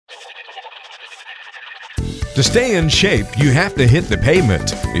To stay in shape, you have to hit the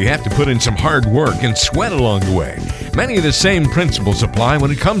pavement. You have to put in some hard work and sweat along the way. Many of the same principles apply when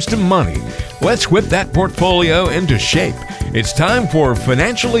it comes to money. Let's whip that portfolio into shape. It's time for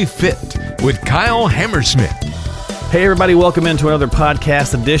Financially Fit with Kyle Hammersmith. Hey everybody, welcome into another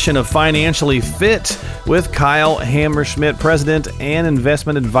podcast edition of Financially Fit with Kyle Hammersmith, President and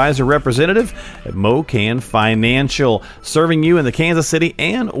Investment Advisor Representative at MoCan Financial, serving you in the Kansas City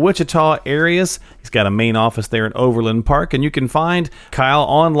and Wichita areas. He's got a main office there in Overland Park, and you can find Kyle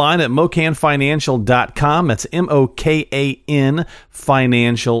online at mocanfinancial.com. That's MOKAN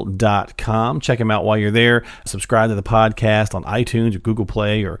financial.com. Check him out while you're there. Subscribe to the podcast on iTunes or Google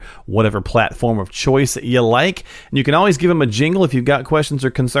Play or whatever platform of choice that you like. And you can always give him a jingle if you've got questions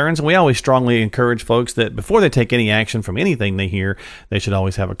or concerns. And we always strongly encourage folks that before they take any action from anything they hear, they should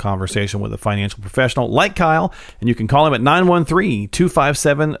always have a conversation with a financial professional like Kyle. And you can call him at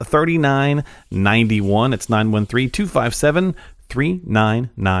 913-257-3991. It's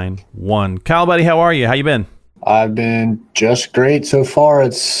 913-257-3991. Kyle, buddy, how are you? How you been? I've been just great so far.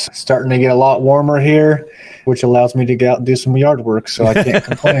 It's starting to get a lot warmer here, which allows me to get out and do some yard work, so I can't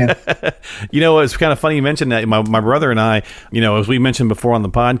complain. You know, it's kind of funny you mentioned that. My brother and I, you know, as we mentioned before on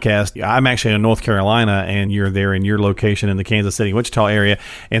the podcast, I'm actually in North Carolina, and you're there in your location in the Kansas City, Wichita area.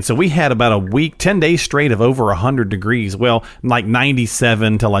 And so we had about a week, 10 days straight of over 100 degrees. Well, like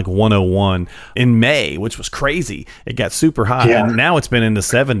 97 to like 101 in May, which was crazy. It got super hot. Yeah. And now it's been in the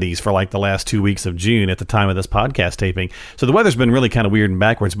 70s for like the last 2 weeks of June at the time of this podcast taping. So the weather's been really kind of weird and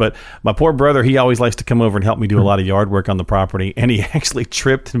backwards. But my poor brother, he always likes to come over and help me do a lot of yard work on the property, and he actually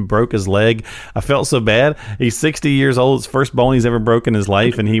tripped and broke his leg. I felt so bad. He's 60 years old. It's the first bone he's ever broken in his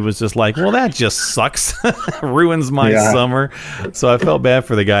life, and he was just like, well, that just sucks. Ruins my summer. So I felt bad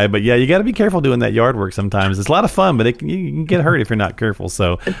for the guy. But yeah, you got to be careful doing that yard work sometimes. It's a lot of fun, but you can get hurt if you're not careful.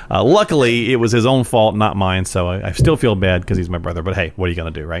 So luckily, it was his own fault, not mine. So I still feel bad because he's my brother. But hey, what are you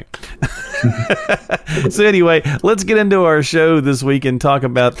going to do, right? So anyway, let's get into our show this week and talk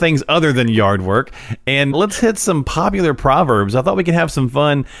about things other than yard work. And let's hit some popular proverbs. I thought we could have some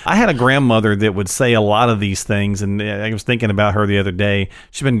fun. I had a grandmother that would say a lot of these things, and I was thinking about her the other day.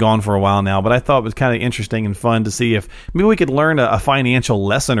 She's been gone for a while now, but I thought it was kind of interesting and fun to see if maybe we could learn a financial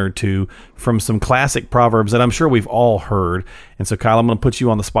lesson or two from some classic proverbs that I'm sure we've all heard. And so, Kyle, I'm going to put you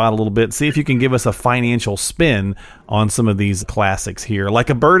on the spot a little bit. See if you can give us a financial spin on some of these classics here.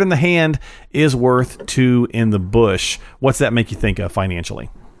 Like a bird in the hand is worth two in the bush. What's that make you think of financially?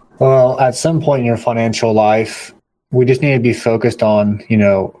 Well, at some point in your financial life, we just need to be focused on,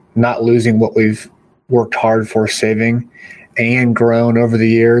 not losing what we've worked hard for saving and grown over the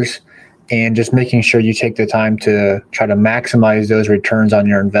years, and just making sure you take the time to try to maximize those returns on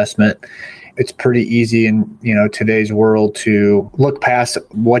your investment. It's pretty easy in, today's world to look past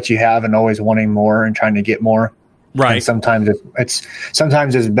what you have and always wanting more and trying to get more. Right. And sometimes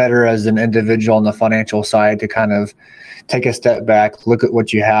it's better as an individual on the financial side to kind of take a step back, look at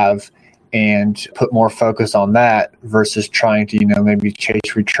what you have, and put more focus on that versus trying to, maybe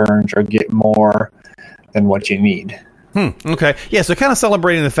chase returns or get more than what you need. Okay. Yeah. So kind of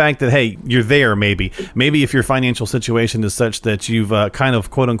celebrating the fact that, hey, you're there maybe. Maybe if your financial situation is such that you've kind of,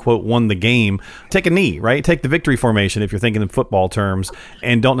 quote unquote, won the game, take a knee, right? Take the victory formation if you're thinking in football terms,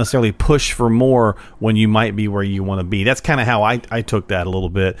 and don't necessarily push for more when you might be where you want to be. That's kind of how I took that a little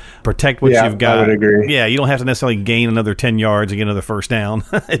bit. Protect what you've got. I would agree. Yeah. You don't have to necessarily gain another 10 yards and get another first down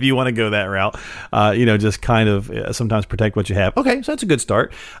if you want to go that route. Just kind of sometimes protect what you have. Okay. So that's a good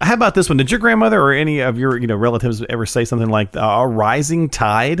start. How about this one? Did your grandmother or any of your, relatives ever say something like a rising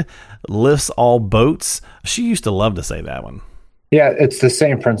tide lifts all boats? She used to love to say that one. Yeah, it's the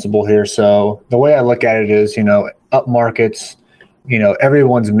same principle here. So the way I look at it is, up markets,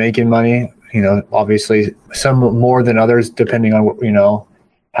 everyone's making money, obviously some more than others, depending on,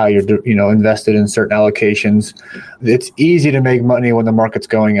 how you're, invested in certain allocations. It's easy to make money when the market's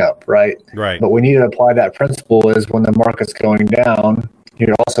going up, right? Right. But we need to apply that principle is when the market's going down,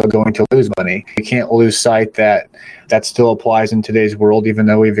 you're also going to lose money. You can't lose sight that still applies in today's world, even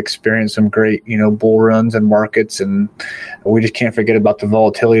though we've experienced some great, bull runs and markets, and we just can't forget about the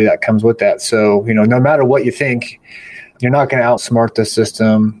volatility that comes with that. So, no matter what you think, you're not going to outsmart the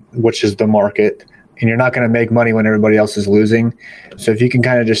system, which is the market, and you're not going to make money when everybody else is losing. So if you can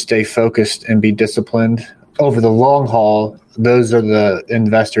kind of just stay focused and be disciplined over the long haul, those are the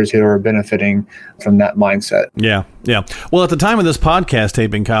investors who are benefiting from that mindset. Yeah. Yeah. Well, at the time of this podcast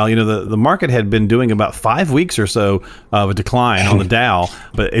taping, Kyle, the market had been doing about 5 weeks or so of a decline on the Dow,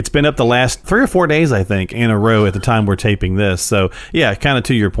 but it's been up the last 3 or 4 days, I think, in a row at the time we're taping this. So, yeah, kind of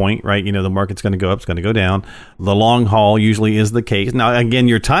to your point, right? The market's going to go up, it's going to go down. The long haul usually is the case. Now, again,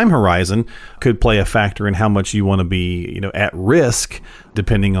 your time horizon could play a factor in how much you want to be, at risk,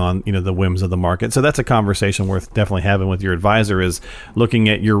 depending on, the whims of the market. So that's a conversation worth definitely having with your advisor, is looking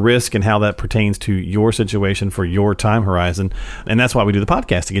at your risk and how that pertains to your situation for your time horizon. And that's why we do the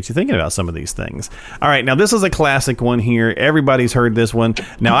podcast, to get you thinking about some of these things. All right. Now, this is a classic one here. Everybody's heard this one.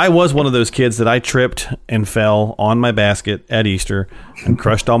 Now, I was one of those kids that I tripped and fell on my basket at Easter and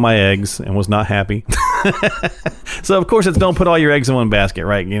crushed all my eggs and was not happy. So, of course, it's don't put all your eggs in one basket,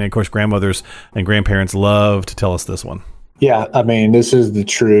 right? Of course, grandmothers and grandparents love to tell us this one. Yeah, I mean, this is the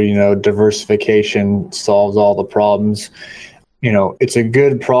true, diversification solves all the problems. It's a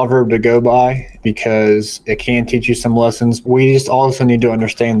good proverb to go by because it can teach you some lessons. We just also need to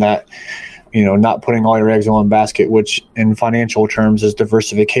understand that, not putting all your eggs in one basket, which in financial terms is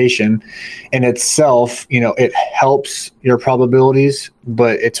diversification in itself, it helps your probabilities,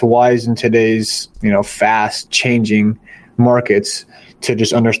 but it's wise in today's, fast changing markets to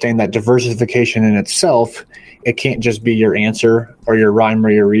just understand that diversification in itself, it can't just be your answer or your rhyme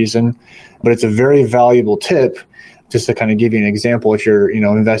or your reason, but it's a very valuable tip. Just to kind of give you an example, if you're,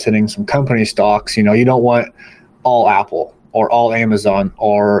 invested in some company stocks, you don't want all Apple or all Amazon,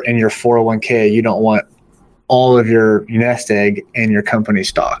 or in your 401k, you don't want all of your nest egg in your company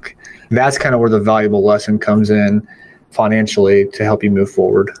stock. That's kind of where the valuable lesson comes in financially to help you move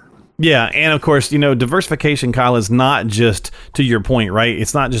forward. Yeah, and of course, diversification, Kyle, is not just, to your point, right?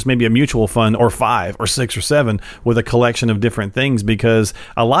 It's not just maybe a mutual fund or 5 or 6 or 7 with a collection of different things, because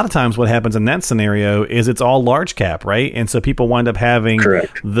a lot of times what happens in that scenario is it's all large cap, right? And so people wind up having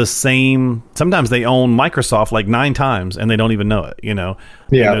the same, sometimes they own Microsoft like 9 times and they don't even know it,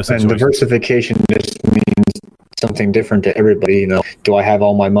 Yeah, and diversification just means something different to everybody. Do I have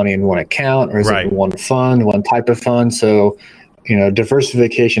all my money in one account, or is it in one fund, one type of fund? So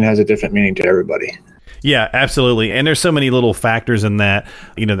diversification has a different meaning to everybody. Yeah, absolutely. And there's so many little factors in that,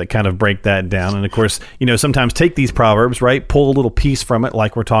 that kind of break that down. And of course, sometimes take these proverbs, right? Pull a little piece from it,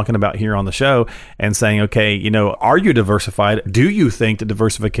 like we're talking about here on the show, and saying, okay, are you diversified? Do you think that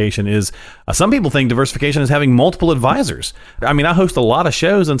diversification is, some people think diversification is having multiple advisors. I mean, I host a lot of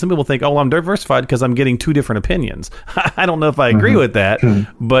shows and some people think, oh, well, I'm diversified because I'm getting 2 different opinions. I don't know if I agree with that,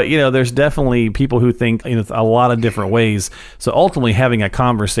 but there's definitely people who think a lot of different ways. So ultimately having a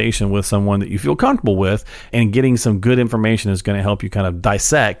conversation with someone that you feel comfortable with and getting some good information is going to help you kind of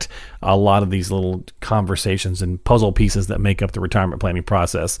dissect a lot of these little conversations and puzzle pieces that make up the retirement planning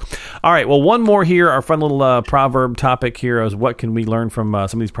process. All right. Well, one more here. Our fun little proverb topic here is what can we learn from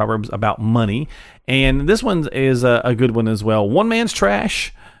some of these proverbs about money? And this one is a good one as well. One man's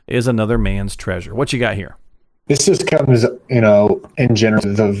trash is another man's treasure. What you got here? This just comes, in general,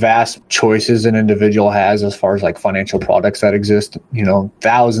 the vast choices an individual has as far as like financial products that exist,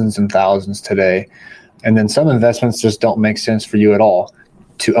 thousands and thousands today. And then some investments just don't make sense for you at all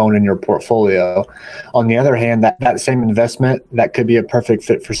to own in your portfolio. On the other hand, that same investment that could be a perfect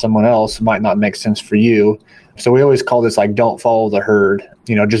fit for someone else might not make sense for you. So we always call this like, don't follow the herd.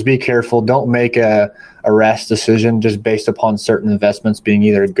 Just be careful. Don't make a rash decision just based upon certain investments being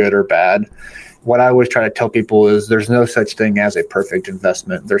either good or bad. What I always try to tell people is there's no such thing as a perfect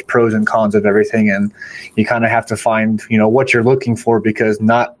investment. There's pros and cons of everything, and you kind of have to find, what you're looking for, because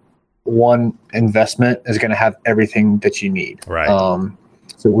not one investment is going to have everything that you need. Right.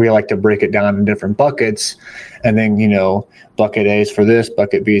 So we like to break it down in different buckets, and then, bucket A is for this,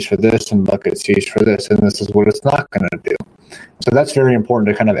 bucket B is for this, and bucket C is for this, and this is what it's not going to do. So that's very important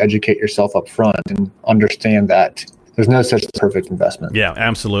to kind of educate yourself up front and understand that there's no such perfect investment. Yeah,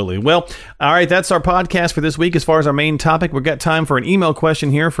 absolutely. Well, all right, that's our podcast for this week. As far as our main topic, we've got time for an email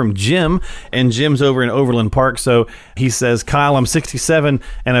question here from Jim, and Jim's over in Overland Park. So he says, Kyle, I'm 67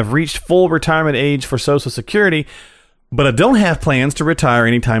 and I've reached full retirement age for Social Security, but I don't have plans to retire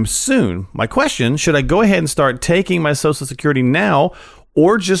anytime soon. My question, should I go ahead and start taking my Social Security now,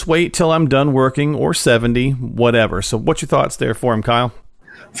 or just wait till I'm done working, or 70, whatever? So what's your thoughts there for him, Kyle?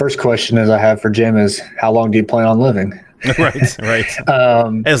 First question I have for Jim is, how long do you plan on living? Right.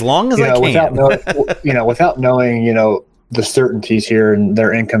 As long as I can. Without knowing, the certainties here and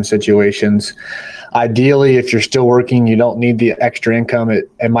their income situations, ideally, if you're still working, you don't need the extra income.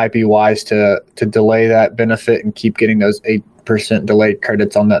 It might be wise to delay that benefit and keep getting those 8% delayed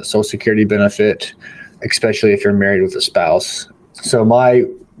credits on that Social Security benefit, especially if you're married with a spouse. So my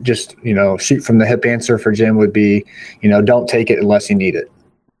shoot from the hip answer for Jim would be, don't take it unless you need it.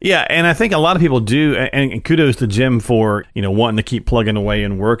 Yeah, and I think a lot of people do, and kudos to Jim for, wanting to keep plugging away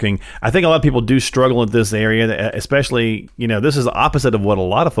and working. I think a lot of people do struggle in this area, especially, this is the opposite of what a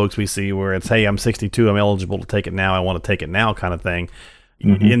lot of folks we see where it's, hey, I'm 62, I'm eligible to take it now, I want to take it now kind of thing.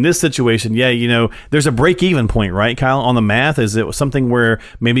 Mm-hmm. In this situation, there's a break-even point, right, Kyle, on the math? Is it something where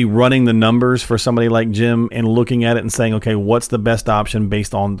maybe running the numbers for somebody like Jim and looking at it and saying, okay, what's the best option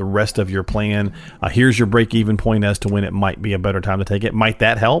based on the rest of your plan? Here's your break-even point as to when it might be a better time to take it. Might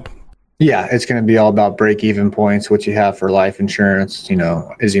that help? Yeah, it's going to be all about break-even points, what you have for life insurance.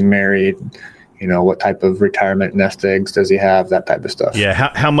 Is he married? What type of retirement nest eggs does he have? That type of stuff.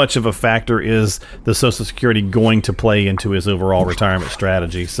 Yeah. How much of a factor is the Social Security going to play into his overall retirement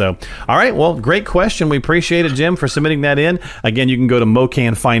strategy? So, all right. Well, great question. We appreciate it, Jim, for submitting that in. Again, you can go to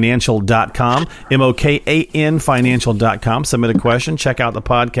mocanfinancial.com, MOKAN financial.com. Submit a question. Check out the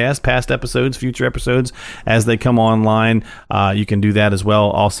podcast, past episodes, future episodes as they come online. You can do that as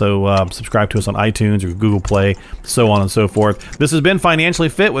well. Also, subscribe to us on iTunes or Google Play, so on and so forth. This has been Financially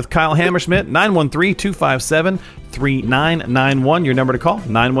Fit with Kyle Hammersmith. 913-257-3991. Your number to call,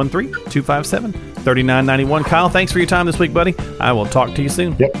 913-257-3991. Kyle, thanks for your time this week, buddy. I will talk to you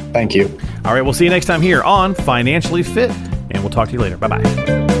soon. Yep, thank you. All right, we'll see you next time here on Financially Fit, and we'll talk to you later.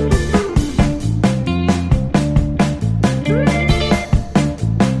 Bye-bye.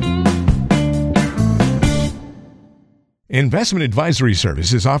 Investment advisory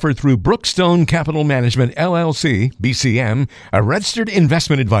services offered through Brookstone Capital Management, LLC, BCM, a registered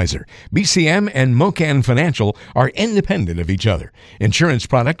investment advisor. BCM and Mocan Financial are independent of each other. Insurance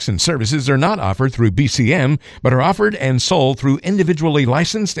products and services are not offered through BCM, but are offered and sold through individually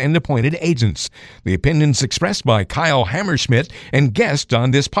licensed and appointed agents. The opinions expressed by Kyle Hammersmith and guests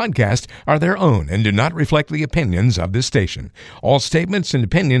on this podcast are their own and do not reflect the opinions of this station. All statements and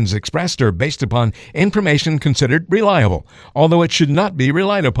opinions expressed are based upon information considered reliable, although it should not be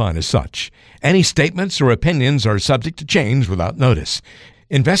relied upon as such. Any statements or opinions are subject to change without notice.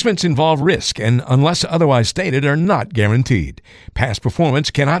 Investments involve risk and, unless otherwise stated, are not guaranteed. Past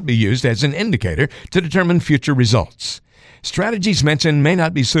performance cannot be used as an indicator to determine future results. Strategies mentioned may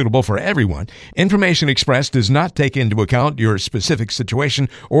not be suitable for everyone. Information expressed does not take into account your specific situation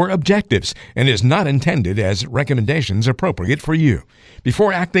or objectives and is not intended as recommendations appropriate for you.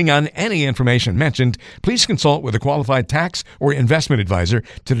 Before acting on any information mentioned, please consult with a qualified tax or investment advisor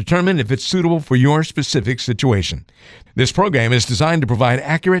to determine if it's suitable for your specific situation. This program is designed to provide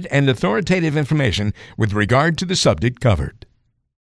accurate and authoritative information with regard to the subject covered.